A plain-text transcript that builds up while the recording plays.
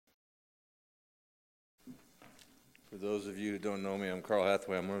For those of you who don't know me, I'm Carl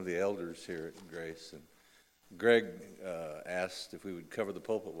Hathaway. I'm one of the elders here at Grace. And Greg asked if we would cover the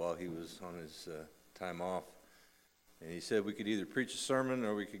pulpit while he was on his time off. And he said we could either preach a sermon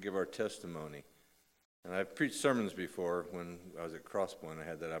or we could give our testimony. And I've preached sermons before when I was at Crosspoint. I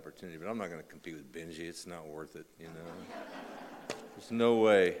had that opportunity, but I'm not going to compete with Benji. It's not worth it, you know. There's no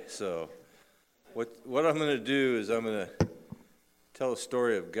way. So what I'm going to do is I'm going to tell a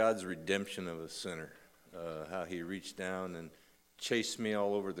story of God's redemption of a sinner, how he reached down and chased me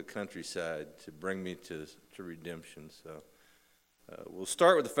all over the countryside to bring me to redemption. So we'll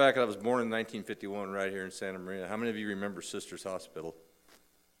start with the fact that I was born in 1951 right here in Santa Maria. How many of you remember Sisters Hospital?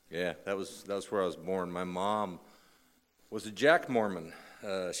 Yeah, that was where I was born. My mom was a Jack Mormon.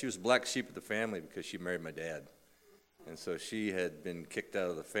 She was the black sheep of the family because she married my dad. And so she had been kicked out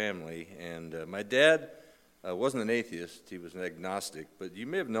of the family. And my dad wasn't an atheist. He was an agnostic. But you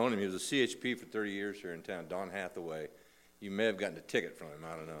may have known him. He was a CHP for 30 years here in town, Don Hathaway. You may have gotten a ticket from him.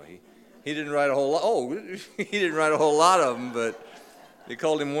 I don't know. He didn't write a whole lot. Oh, he didn't write a whole lot of them, but they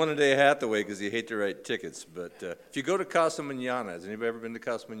called him One-A-Day Hathaway because he hated to write tickets. But if you go to Casa Manana, has anybody ever been to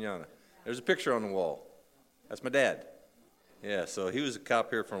Casa Manana? There's a picture on the wall. That's my dad. Yeah, so he was a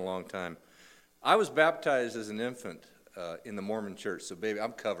cop here for a long time. I was baptized as an infant in the Mormon church, so baby,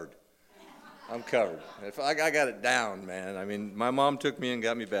 I'm covered. I'm covered. I got it down, man. I mean, my mom took me and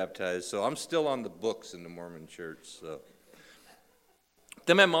got me baptized, so I'm still on the books in the Mormon church. So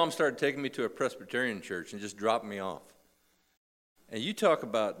then my mom started taking me to a Presbyterian church and just dropped me off. And you talk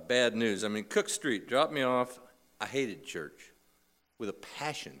about bad news. I mean, Cook Street dropped me off. I hated church. With a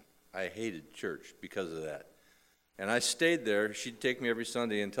passion, I hated church because of that. And I stayed there. She'd take me every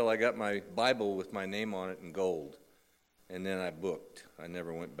Sunday until I got my Bible with my name on it in gold. And then I booked. I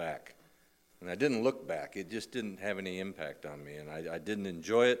never went back. And I didn't look back. It just didn't have any impact on me. And I didn't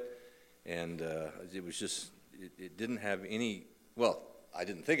enjoy it. And it was just, it didn't have any, well, I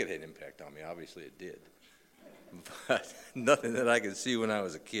didn't think it had impact on me. Obviously it did. But nothing that I could see when I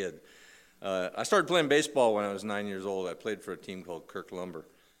was a kid. I started playing baseball when I was 9 years old. I played for a team called Kirk Lumber.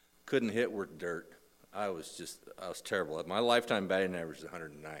 Couldn't hit worth dirt. I was terrible. My lifetime batting average is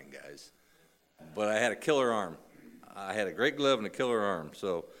 109, guys. But I had a killer arm. I had a great glove and a killer arm.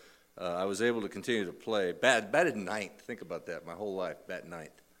 So I was able to continue to play. Batted ninth. Think about that. My whole life, bat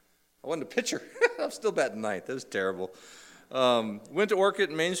ninth. I wasn't a pitcher. I'm still batting ninth. That was terrible. Went to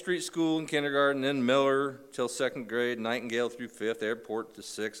Orchid Main Street School in kindergarten, then Miller till 2nd grade, Nightingale through 5th, Airport to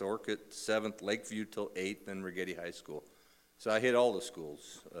 6th, Orchid 7th, Lakeview till 8th, then Rigetti High School. So I hit all the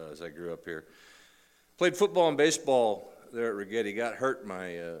schools as I grew up here. Played football and baseball there at Rigetti. Got hurt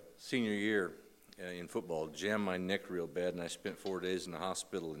my senior year in football. Jammed my neck real bad, and I spent 4 days in the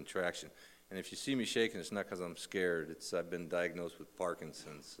hospital in traction. And if you see me shaking, it's not because I'm scared. I've been diagnosed with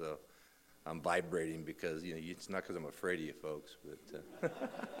Parkinson's, so I'm vibrating because, you know, it's not because I'm afraid of you folks. But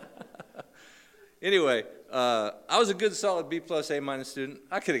anyway, I was a good, solid B+, A- student.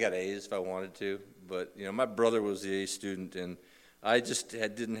 I could have got A's if I wanted to, but, you know, my brother was the A student, and I just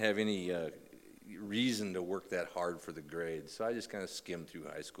didn't have any reason to work that hard for the grades, so I just kind of skimmed through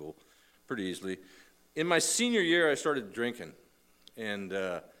high school pretty easily. In my senior year, I started drinking and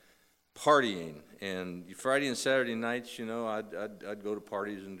partying, and Friday and Saturday nights, you know, I'd go to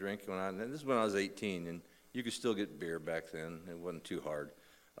parties and drink. And this is when I was 18, and you could still get beer back then. It wasn't too hard.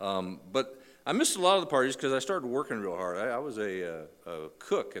 But I missed a lot of the parties because I started working real hard. I was a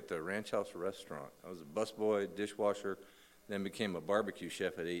cook at the Ranch House restaurant. I was a busboy, dishwasher, then became a barbecue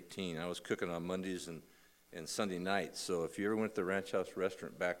chef at 18. I was cooking on Mondays and Sunday nights. So if you ever went to the Ranch House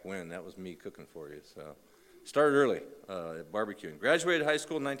restaurant back when, that was me cooking for you. So started early at barbecuing. Graduated high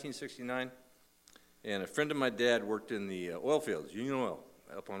school in 1969, and a friend of my dad worked in the oil fields, Union Oil,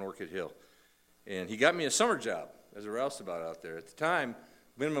 up on Orchid Hill. And he got me a summer job as a roustabout out there. At the time,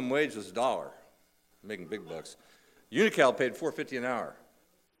 minimum wage was $1, making big bucks. Unocal paid $4.50 an hour.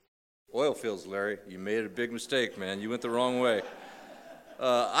 Oil fields, Larry, you made a big mistake, man. You went the wrong way.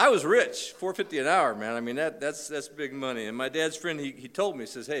 I was rich, $4.50 an hour, man. I mean, that's big money. And my dad's friend, he told me, he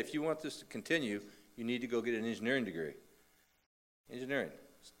says, hey, if you want this to continue, you need to go get an engineering degree. Engineering.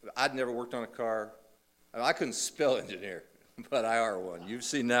 I'd never worked on a car. I couldn't spell engineer, but I are one. You've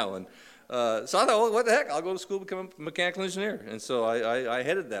seen that one. So I thought, well, what the heck? I'll go to school to become a mechanical engineer. And so I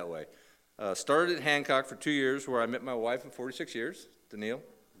headed that way. Started at Hancock for 2 years, where I met my wife of 46 years, Danielle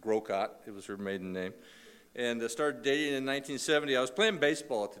Grocott. It was her maiden name. And started dating in 1970. I was playing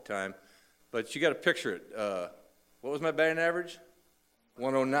baseball at the time, but you got to picture it. What was my batting average?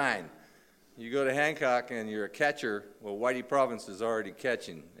 109. You go to Hancock and you're a catcher. Well, Whitey Province is already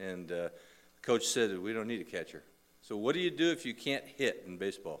catching, and coach said we don't need a catcher. So what do you do if you can't hit in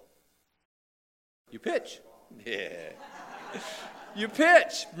baseball? You pitch. Yeah. You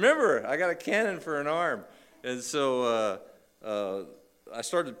pitch. Remember, I got a cannon for an arm. And so I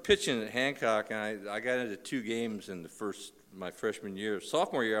started pitching at Hancock, and I got into 2 games in my freshman year.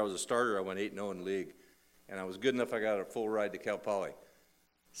 Sophomore year, I was a starter. I went 8-0 in league. And I was good enough, I got a full ride to Cal Poly.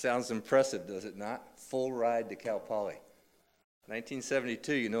 Sounds impressive, does it not? Full ride to Cal Poly.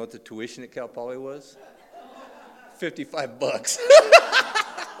 1972, you know what the tuition at Cal Poly was? $55.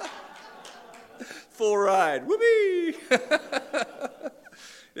 Full ride, whoopee!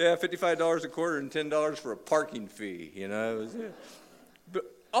 Yeah, $55 a quarter and $10 for a parking fee, you know. It was, yeah. But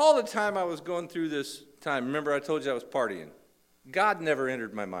all the time I was going through this time, remember I told you I was partying. God never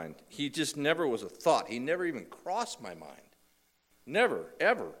entered my mind. He just never was a thought. He never even crossed my mind. Never,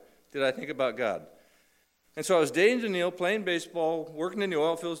 ever did I think about God. And so I was dating Danielle, playing baseball, working in the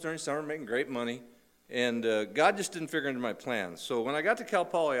oil fields during summer, making great money. And God just didn't figure into my plans. So when I got to Cal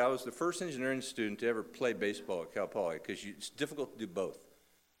Poly, I was the first engineering student to ever play baseball at Cal Poly because it's difficult to do both.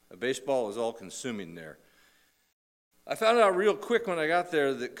 Baseball is all-consuming there. I found out real quick when I got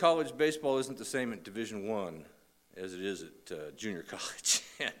there that college baseball isn't the same at Division I as it is at junior college.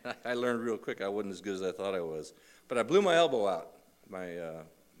 I learned real quick I wasn't as good as I thought I was. But I blew my elbow out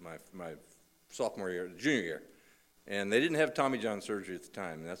my sophomore year, junior year. And they didn't have Tommy John surgery at the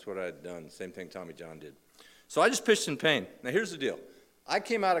time, and that's what I had done, same thing Tommy John did. So I just pitched in pain. Now here's the deal. I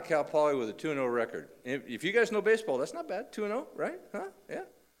came out of Cal Poly with a 2-0 record. If you guys know baseball, that's not bad, 2-0, right? Huh? Yeah.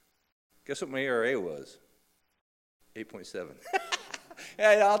 Guess what my ERA was? 8.7.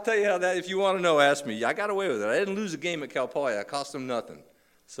 Yeah, I'll tell you how that, if you want to know, ask me. I got away with it. I didn't lose a game at Cal Poly. I cost them nothing.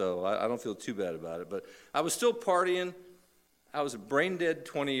 So I don't feel too bad about it. But I was still partying. I was a brain-dead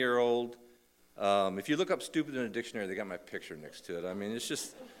 20-year-old. If you look up stupid in a dictionary, they got my picture next to it. I mean, it's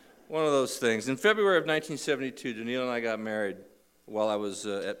just one of those things. In February of 1972, Danielle and I got married while I was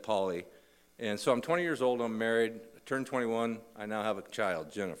at Poly. And so I'm 20 years old. I'm married. I turned 21. I now have a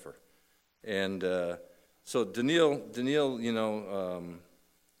child, Jennifer. And so Danielle, you know,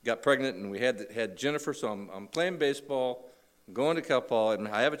 got pregnant, and we had Jennifer. So I'm playing baseball, going to Cal Poly, and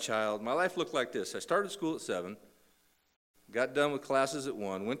I have a child. My life looked like this. I started school at 7. Got done with classes at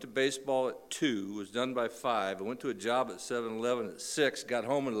 1, went to baseball at 2, was done by 5. I went to a job at 7-Eleven at 6, got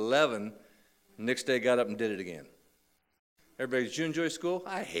home at 11. Next day, got up and did it again. Everybody, did you enjoy school?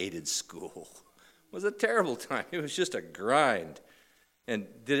 I hated school. It was a terrible time. It was just a grind. And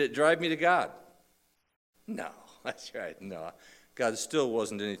did it drive me to God? No, that's right, no. God still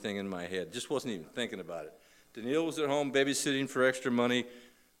wasn't anything in my head. Just wasn't even thinking about it. Danielle was at home babysitting for extra money.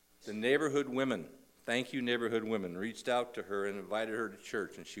 The neighborhood women, thank you, neighborhood women, reached out to her and invited her to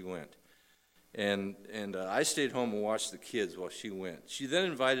church, and she went. And I stayed home and watched the kids while she went. She then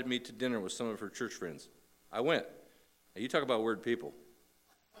invited me to dinner with some of her church friends. I went. Now, you talk about weird people.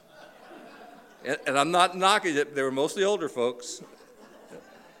 And I'm not knocking it. They were mostly older folks.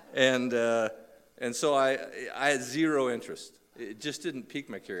 And so I had zero interest. It just didn't pique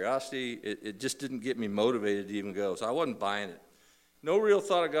my curiosity. It just didn't get me motivated to even go. So I wasn't buying it. No real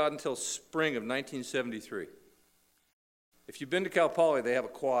thought of God until spring of 1973. If you've been to Cal Poly, they have a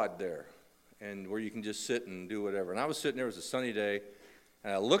quad there, and where you can just sit and do whatever. And I was sitting there, it was a sunny day,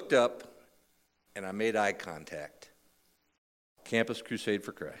 and I looked up, and I made eye contact. Campus Crusade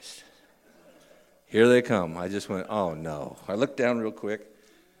for Christ. Here they come. I just went, oh no. I looked down real quick.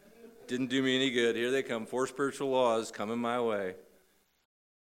 Didn't do me any good. Here they come, 4 spiritual laws coming my way.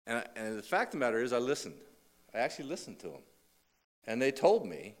 And the fact of the matter is I listened. I actually listened to them. And they told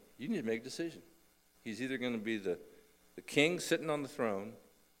me, you need to make a decision. He's either going to be the king sitting on the throne.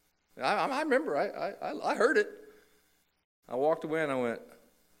 I remember, I heard it. I walked away and I went,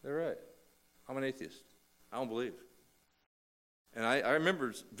 they're right. I'm an atheist. I don't believe. And I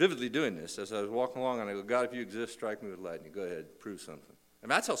remember vividly doing this as I was walking along, and I go, God, if you exist, strike me with lightning. Go ahead, prove something. I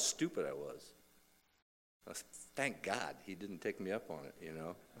mean, that's how stupid I was. Thank God he didn't take me up on it, you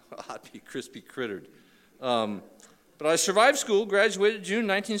know. I'd be crispy crittered. But I survived school, graduated June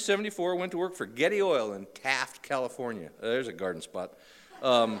 1974, went to work for Getty Oil in Taft, California. There's a garden spot.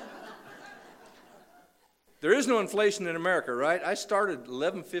 There is no inflation in America, right? I started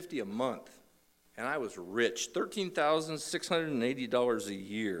 $11.50 a month, and I was rich, $13,680 a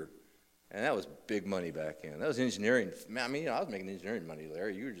year. And that was big money back then. That was engineering. I mean, I was making engineering money,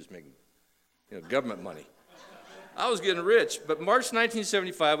 Larry. You were just making, government money. I was getting rich. But March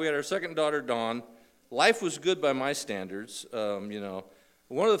 1975, we had our second daughter, Dawn. Life was good by my standards. One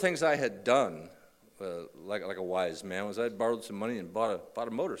of the things I had done, like a wise man, was I had borrowed some money and bought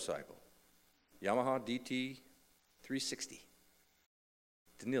a motorcycle, Yamaha DT 360.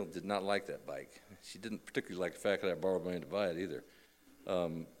 Danielle did not like that bike. She didn't particularly like the fact that I borrowed money to buy it either.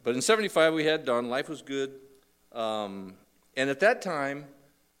 But in 75, we had Dawn. Life was good. And at that time,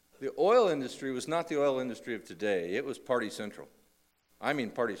 the oil industry was not the oil industry of today. It was Party Central. I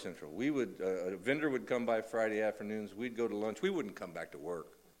mean Party Central. We would, a vendor would come by Friday afternoons. We'd go to lunch. We wouldn't come back to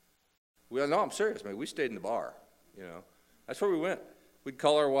work. No, I'm serious, man. We stayed in the bar, you know. That's where we went. We'd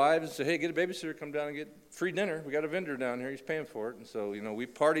call our wives and say, hey, get a babysitter, come down and get free dinner. We got a vendor down here. He's paying for it. And so, you know, we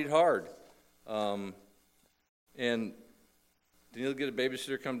partied hard. And Danielle get a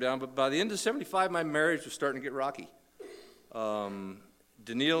babysitter, come down. But by the end of 75, my marriage was starting to get rocky.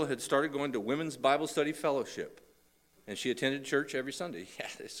 Danielle had started going to Women's Bible Study Fellowship. And she attended church every Sunday. Yeah,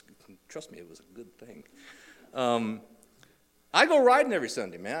 trust me, it was a good thing. I go riding every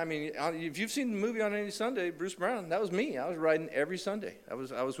Sunday, man. I mean, if you've seen the movie On Any Sunday, Bruce Brown, that was me. I was riding every Sunday. I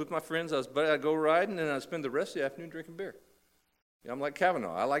was with my friends. I'd go riding, and I'd spend the rest of the afternoon drinking beer. You know, I'm like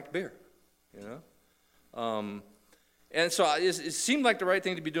Kavanaugh. I liked beer, you know. And so it seemed like the right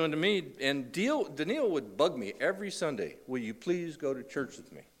thing to be doing to me. And Danielle would bug me every Sunday. Will you please go to church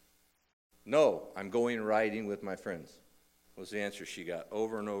with me? No, I'm going riding with my friends, was the answer she got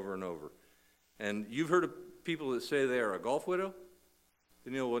over and over and over. And you've heard of people that say they are a golf widow.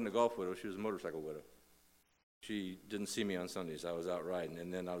 Danielle wasn't a golf widow. She was a motorcycle widow. She didn't see me on Sundays. I was out riding,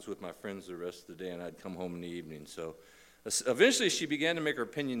 and then I was with my friends the rest of the day, and I'd come home in the evening. So eventually she began to make her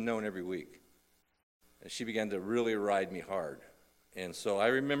opinion known every week. And she began to really ride me hard. And so I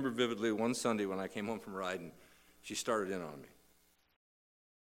remember vividly one Sunday when I came home from riding, she started in on me.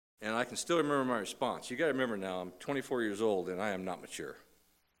 And I can still remember my response. You got to remember now, I'm 24 years old, and I am not mature.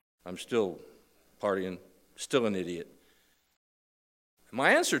 I'm still partying, still an idiot.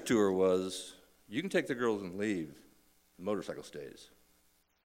 My answer to her was, you can take the girls and leave. The motorcycle stays.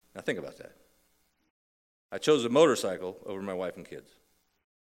 Now think about that. I chose a motorcycle over my wife and kids.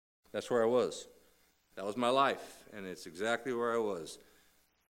 That's where I was. That was my life, and it's exactly where I was.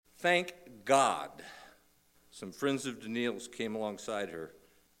 Thank God some friends of Danielle's came alongside her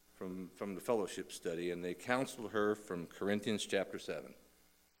from the fellowship study, and they counseled her from Corinthians chapter 7.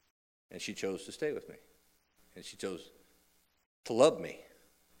 And she chose to stay with me. And she chose to love me.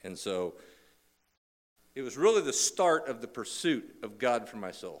 And so it was really the start of the pursuit of God for my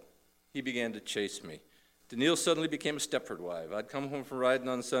soul. He began to chase me. Danielle suddenly became a Stepford wife. I'd come home from riding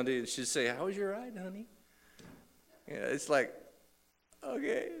on Sunday, and she'd say, how was your ride, honey? Yeah, it's like,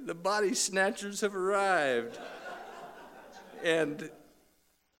 okay, the body snatchers have arrived. And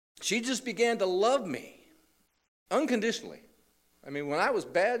she just began to love me unconditionally. I mean, when I was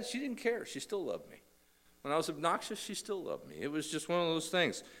bad, she didn't care. She still loved me. When I was obnoxious, she still loved me. It was just one of those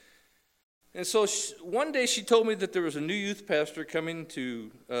things. And so one day she told me that there was a new youth pastor coming to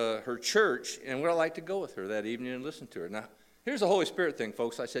her church, and would I like to go with her that evening and listen to her? Now, here's the Holy Spirit thing,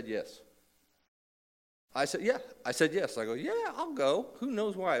 folks. I said yes. I said, yeah. I said yes. I go, yeah, I'll go. Who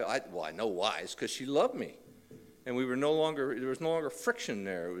knows why? I know why. It's because she loved me. And there was no longer friction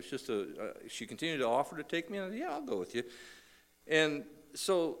there. It was just she continued to offer to take me, and I said, yeah, I'll go with you. And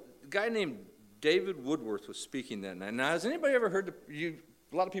so a guy named David Woodworth was speaking that night. Now, has anybody ever heard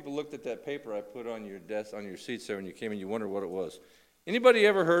a lot of people looked at that paper I put on your desk, on your seats there when you came in, you wondered what it was. Anybody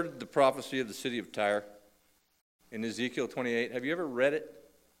ever heard the prophecy of the city of Tyre in Ezekiel 28? Have you ever read it?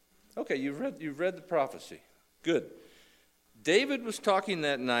 Okay, you've read the prophecy. Good. David was talking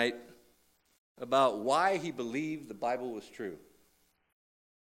that night about why he believed the Bible was true.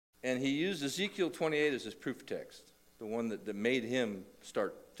 And he used Ezekiel 28 as his proof text, the one that made him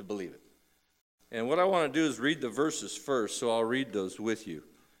start to believe it. And what I want to do is read the verses first, so I'll read those with you.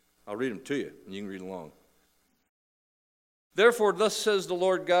 I'll read them to you, and you can read along. Therefore, thus says the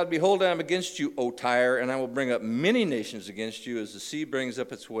Lord God, behold, I am against you, O Tyre, and I will bring up many nations against you as the sea brings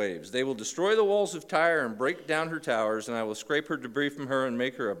up its waves. They will destroy the walls of Tyre and break down her towers, and I will scrape her debris from her and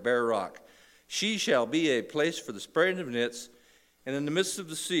make her a bare rock. She shall be a place for the spreading of nets, and in the midst of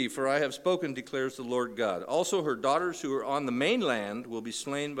the sea, for I have spoken, declares the Lord God. Also her daughters who are on the mainland will be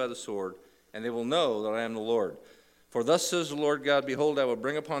slain by the sword, and they will know that I am the Lord. For thus says the Lord God, behold, I will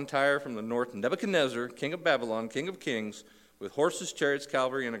bring upon Tyre from the north Nebuchadnezzar, king of Babylon, king of kings, with horses, chariots,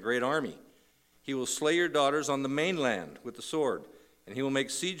 cavalry, and a great army. He will slay your daughters on the mainland with the sword, and he will make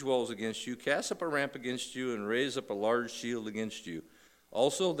siege walls against you, cast up a ramp against you, and raise up a large shield against you.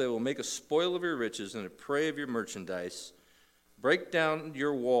 Also they will make a spoil of your riches and a prey of your merchandise, break down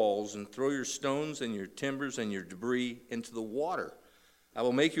your walls, and throw your stones and your timbers and your debris into the water. I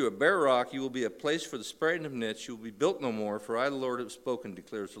will make you a bare rock. You will be a place for the spreading of nets. You will be built no more, for I, the Lord, have spoken,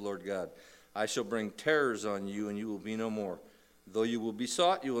 declares the Lord God. I shall bring terrors on you, and you will be no more. Though you will be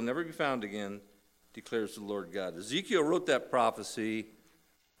sought, you will never be found again, declares the Lord God. Ezekiel wrote that prophecy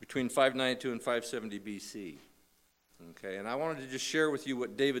between 592 and 570 BC. Okay, and I wanted to just share with you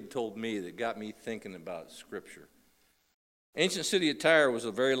what David told me that got me thinking about Scripture. Ancient city of Tyre was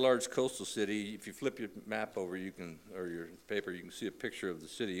a very large coastal city. If you flip your map over, or your paper, you can see a picture of the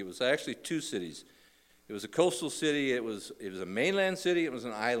city. It was actually two cities. It was a coastal city. It was a mainland city. It was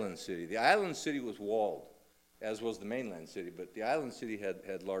an island city. The island city was walled, as was the mainland city, but the island city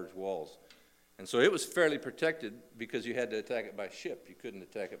had large walls. And so it was fairly protected because you had to attack it by ship. You couldn't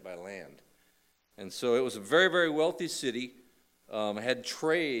attack it by land. And so it was a very, very wealthy city. Had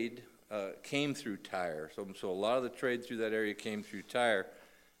trade, came through Tyre. So a lot of the trade through that area came through Tyre.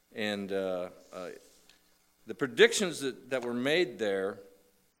 And the predictions that were made there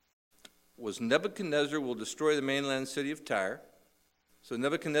was Nebuchadnezzar will destroy the mainland city of Tyre. So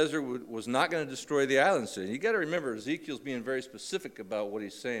Nebuchadnezzar was not going to destroy the island city. You got to remember, Ezekiel's being very specific about what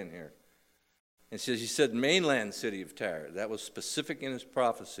he's saying here. And he said mainland city of Tyre. That was specific in his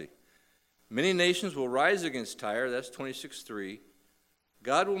prophecy. Many nations will rise against Tyre. That's 26:3.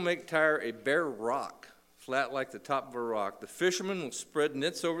 God will make Tyre a bare rock, flat like the top of a rock. The fishermen will spread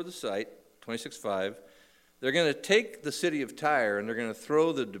nets over the site, 26:5. They're going to take the city of Tyre and they're going to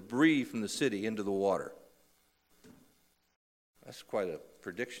throw the debris from the city into the water. That's quite a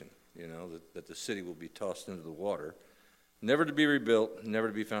prediction, that the city will be tossed into the water, never to be rebuilt, never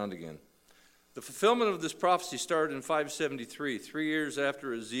to be found again. The fulfillment of this prophecy started in 573, 3 years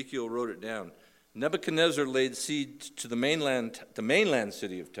after Ezekiel wrote it down. Nebuchadnezzar laid siege to the mainland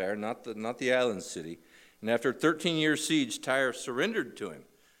city of Tyre, not the island city. And after a 13-year siege, Tyre surrendered to him.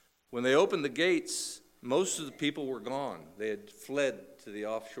 When they opened the gates, most of the people were gone. They had fled to the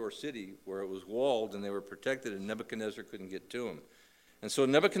offshore city where it was walled and they were protected, and Nebuchadnezzar couldn't get to them. And so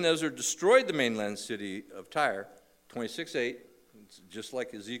Nebuchadnezzar destroyed the mainland city of Tyre, 26:8. Just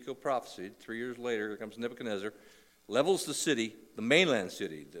like Ezekiel prophesied, 3 years later, here comes Nebuchadnezzar, levels the city, the mainland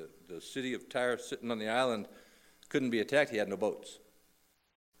city. The city of Tyre sitting on the island couldn't be attacked. He had no boats.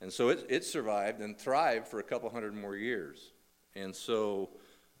 And so it survived and thrived for a couple hundred more years. And so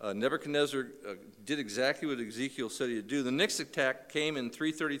Nebuchadnezzar did exactly what Ezekiel said he'd do. The next attack came in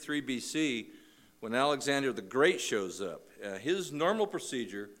 333 BC when Alexander the Great shows up. His normal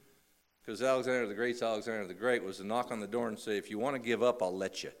procedure, because Alexander the Great, was to knock on the door and say, if you want to give up, I'll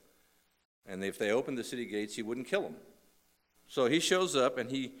let you. And if they opened the city gates, he wouldn't kill them. So he shows up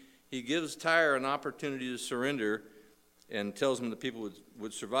and he gives Tyre an opportunity to surrender and tells them the people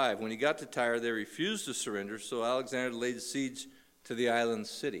would survive. When he got to Tyre, they refused to surrender, so Alexander laid siege to the island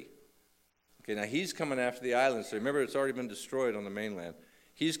city. Okay, now he's coming after the island city. Remember, it's already been destroyed on the mainland.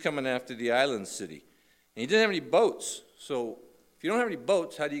 He's coming after the island city. And he didn't have any boats, so if you don't have any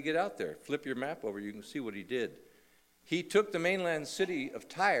boats, how do you get out there? Flip your map over, you can see what he did. He took the mainland city of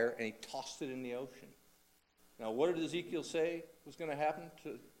Tyre and he tossed it in the ocean. Now, what did Ezekiel say was going to happen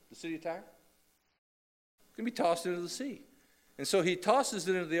to the city of Tyre? It's going to be tossed into the sea. And so he tosses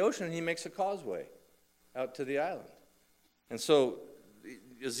it into the ocean and he makes a causeway out to the island. And so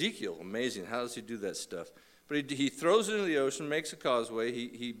Ezekiel, amazing, how does he do that stuff? But he throws it into the ocean, makes a causeway.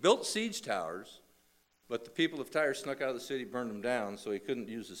 He built siege towers. But the people of Tyre snuck out of the city, burned them down, so he couldn't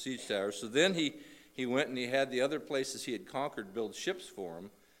use the siege towers. So then he went and he had the other places he had conquered build ships for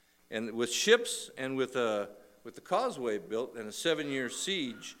him. And with ships and with the causeway built and a 7-year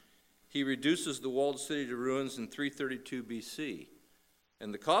siege, he reduces the walled city to ruins in 332 BC.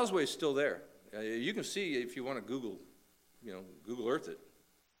 And the causeway is still there. You can see if you want to Google Earth it.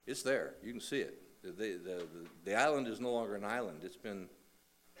 It's there. You can see it. The island is no longer an island. It's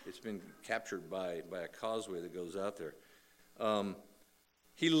been captured by a causeway that goes out there.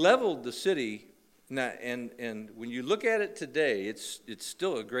 He leveled the city, and when you look at it today, it's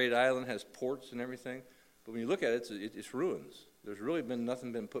still a great island, has ports and everything. But when you look at it, it's ruins. There's really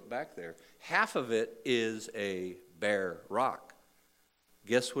nothing been put back there. Half of it is a bare rock.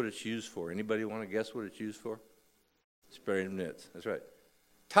 Guess what it's used for? Anybody want to guess what it's used for? Spreading nets. That's right.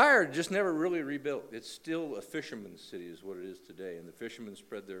 Tyre just never really rebuilt. It's still a fisherman's city is what it is today. And the fishermen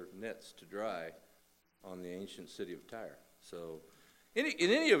spread their nets to dry on the ancient city of Tyre. So in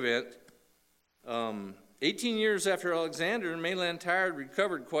any event, 18 years after Alexander, mainland Tyre had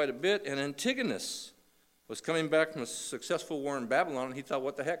recovered quite a bit, and Antigonus was coming back from a successful war in Babylon, and he thought,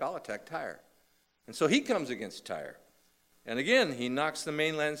 what the heck, I'll attack Tyre. And so he comes against Tyre. And again, he knocks the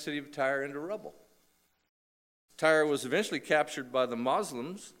mainland city of Tyre into rubble. Tyre was eventually captured by the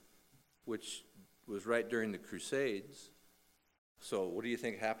Muslims, which was right during the Crusades. So what do you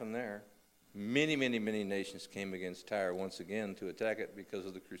think happened there? Many, many, many nations came against Tyre once again to attack it because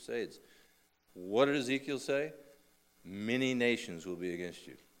of the Crusades. What did Ezekiel say? Many nations will be against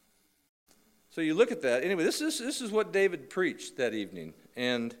you. So you look at that. Anyway, this is what David preached that evening.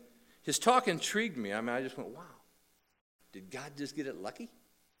 And his talk intrigued me. I just went, wow. did God just get it lucky?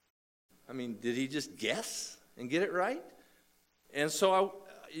 I mean, did he just guess and get it right? And so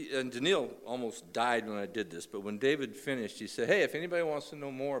and Daniil almost died when I did this, but when David finished, he said, hey, if anybody wants to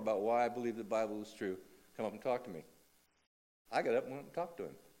know more about why I believe the Bible is true, come up and talk to me. I got up and went and talked to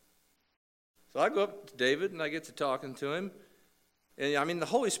him. So I go up to David, and I get to talking to him. And, I mean, the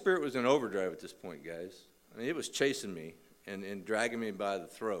Holy Spirit was in overdrive at this point, guys. I mean, it was chasing me and dragging me by the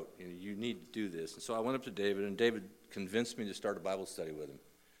throat. You need to do this. And so I went up to David, and David convinced me to start a Bible study with him.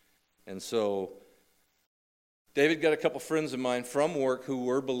 And so David got a couple friends of mine from work who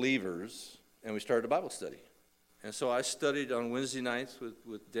were believers, and we started a Bible study. And so I studied on Wednesday nights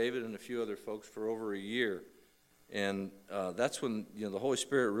with David and a few other folks for over a year. And that's when the Holy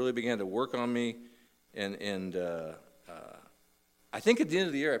Spirit really began to work on me. And I think at the end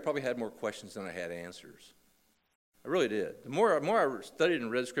of the year, I probably had more questions than I had answers. I really did. The more I studied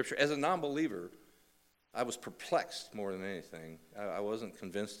and read Scripture, as a non-believer, I was perplexed more than anything. I wasn't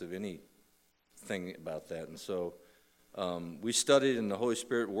convinced of anything about that. And so we studied, and the Holy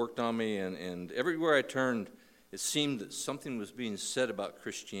Spirit worked on me. And everywhere I turned, it seemed that something was being said about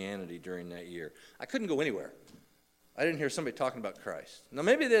Christianity during that year. I couldn't go anywhere. I didn't hear somebody talking about Christ. Now,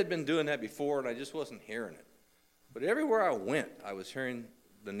 maybe they had been doing that before, and I just wasn't hearing it. But everywhere I went, I was hearing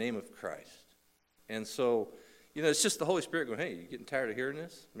the name of Christ. And so, it's just the Holy Spirit going, hey, you getting tired of hearing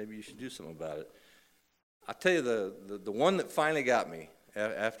this? Maybe you should do something about it. I'll tell you, the one that finally got me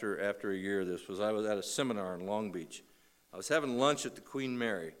after a year of this was I was at a seminar in Long Beach. I was having lunch at the Queen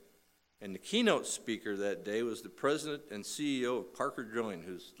Mary, and the keynote speaker that day was the president and CEO of Parker Drilling,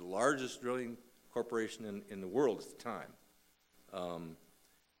 who's the largest drilling corporation in the world at the time.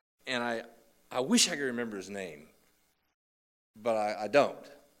 And I wish I could remember his name, but I don't.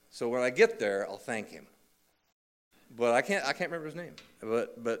 So when I get there, I'll thank him. But I can't remember his name.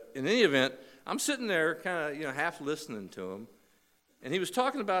 But in any event, I'm sitting there kind of half listening to him, and he was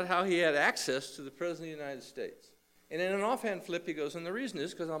talking about how he had access to the President of the United States. And in an offhand flip, he goes, and the reason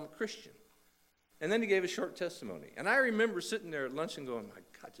is because I'm a Christian. And then he gave a short testimony. And I remember sitting there at lunch and going, my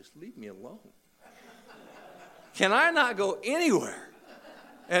God, just leave me alone. Can I not go anywhere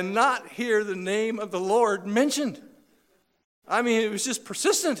and not hear the name of the Lord mentioned? I mean, it was just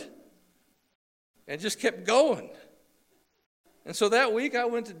persistent and just kept going. And so that week I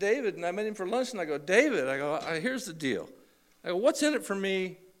went to David and I met him for lunch, and I go, David, here's the deal. I go, what's in it for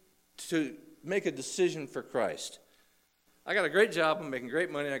me to make a decision for Christ? I got a great job. I'm making great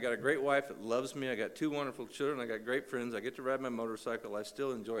money. I got a great wife that loves me. I got 2 wonderful children. I got great friends. I get to ride my motorcycle. I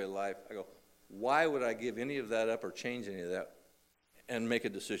still enjoy life. I go, why would I give any of that up or change any of that and make a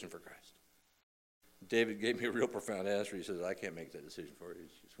decision for Christ? David gave me a real profound answer. He says, I can't make that decision for you.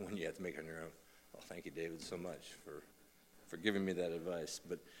 It's one you have to make on your own. Well, thank you, David, so much for giving me that advice.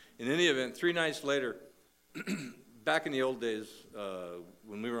 But in any event, 3 nights later, back in the old days,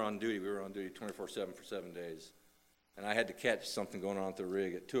 when we were on duty 24/7 for 7 days. And I had to catch something going on at the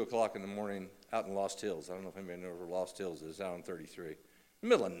rig at 2 o'clock in the morning out in Lost Hills. I don't know if anybody knows where Lost Hills is, out on 33. In the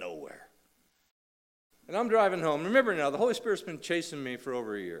middle of nowhere. And I'm driving home. Remember now, the Holy Spirit's been chasing me for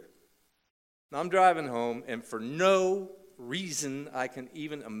over a year. Now I'm driving home, and for no reason I can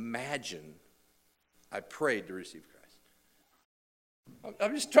even imagine, I prayed to receive Christ.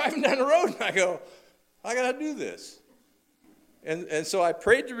 I'm just driving down the road, and I go, I got to do this. And so I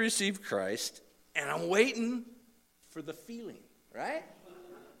prayed to receive Christ, and I'm waiting for the feeling, right?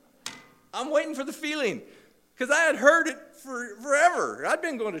 I'm waiting for the feeling. Because I had heard it forever. I'd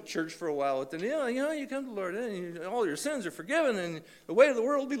been going to church for a while with them. You come to the Lord, and all your sins are forgiven, and the weight of the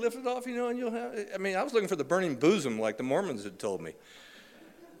world will be lifted off, and you'll have... I was looking for the burning bosom like the Mormons had told me.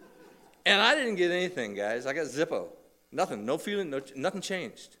 And I didn't get anything, guys. I got Zippo. Nothing. No feeling. Nothing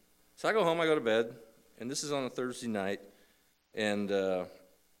changed. So I go home, I go to bed, and this is on a Thursday night, and I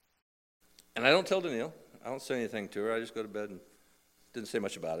don't tell Daniil. I don't say anything to her. I just go to bed and didn't say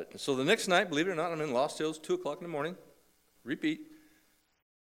much about it. And so the next night, believe it or not, I'm in Lost Hills, 2 o'clock in the morning. Repeat.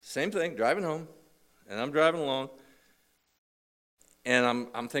 Same thing, driving home. And I'm driving along. And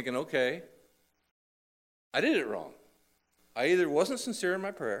I'm thinking, okay, I did it wrong. I either wasn't sincere in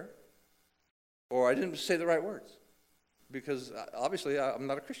my prayer, or I didn't say the right words. Because obviously I'm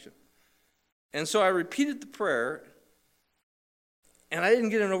not a Christian. And so I repeated the prayer, and I didn't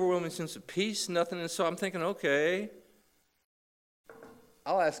get an overwhelming sense of peace, nothing. And so I'm thinking, okay,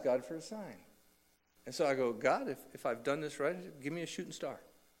 I'll ask God for a sign. And so I go, God, if I've done this right, give me a shooting star.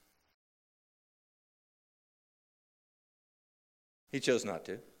 He chose not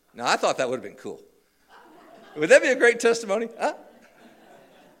to. Now, I thought that would have been cool. Would that be a great testimony? Huh?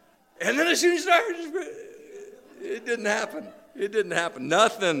 And then a shooting star, it didn't happen. It didn't happen.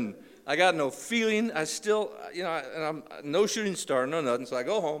 Nothing. I got no feeling. I still, and I'm no shooting star, no nothing. So I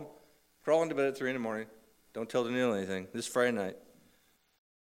go home, crawl into bed at 3 in the morning. Don't tell Daniil anything. This is Friday night.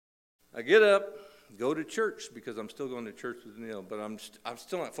 I get up, go to church because I'm still going to church with Daniil. But I'm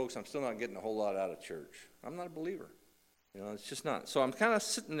still not, folks. I'm still not getting a whole lot out of church. I'm not a believer. It's just not. So I'm kind of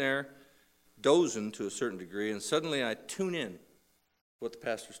sitting there, dozing to a certain degree, and suddenly I tune in what the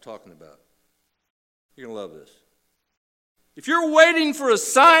pastor's talking about. You're gonna love this. If you're waiting for a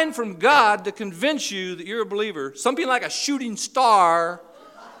sign from God to convince you that you're a believer, something like a shooting star,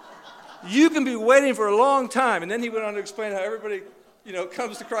 you can be waiting for a long time. And then he went on to explain how everybody,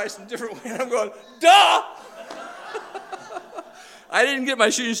 comes to Christ in different ways. And I'm going, duh! I didn't get my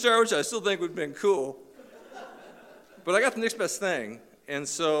shooting star, which I still think would have been cool. But I got the next best thing. And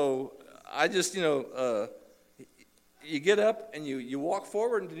so I just, you get up and you walk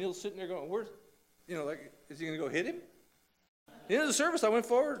forward, and Daniil's sitting there going, where's, is he going to go hit him? At the end of the service, I went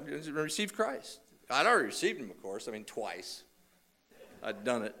forward and received Christ. I'd already received him, of course, twice. I'd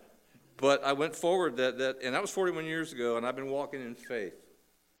done it. But I went forward, and that was 41 years ago, and I've been walking in faith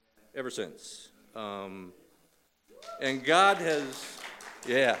ever since. And God has,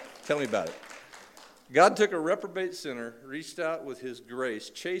 tell me about it. God took a reprobate sinner, reached out with his grace,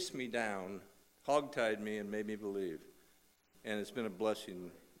 chased me down, hogtied me, and made me believe. And it's been a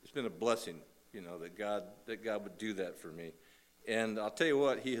blessing. It's been a blessing, that God would do that for me. And I'll tell you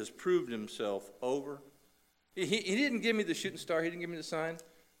what, he has proved himself over. He didn't give me the shooting star. He didn't give me the sign.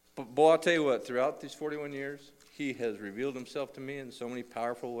 But boy, I'll tell you what, throughout these 41 years, he has revealed himself to me in so many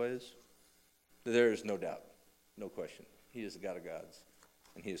powerful ways that there is no doubt, no question. He is the God of gods,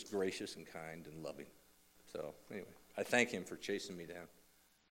 and he is gracious and kind and loving. So anyway, I thank him for chasing me down.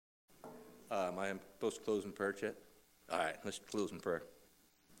 Am I supposed to close in prayer, Chet? All right, let's close in prayer.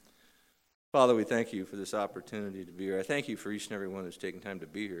 Father, we thank you for this opportunity to be here. I thank you for each and every one who's taken time to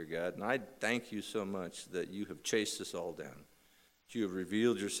be here, God. And I thank you so much that you have chased us all down. That you have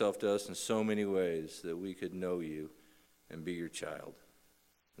revealed yourself to us in so many ways that we could know you and be your child.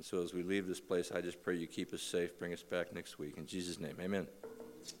 And so as we leave this place, I just pray you keep us safe, bring us back next week. In Jesus' name, amen.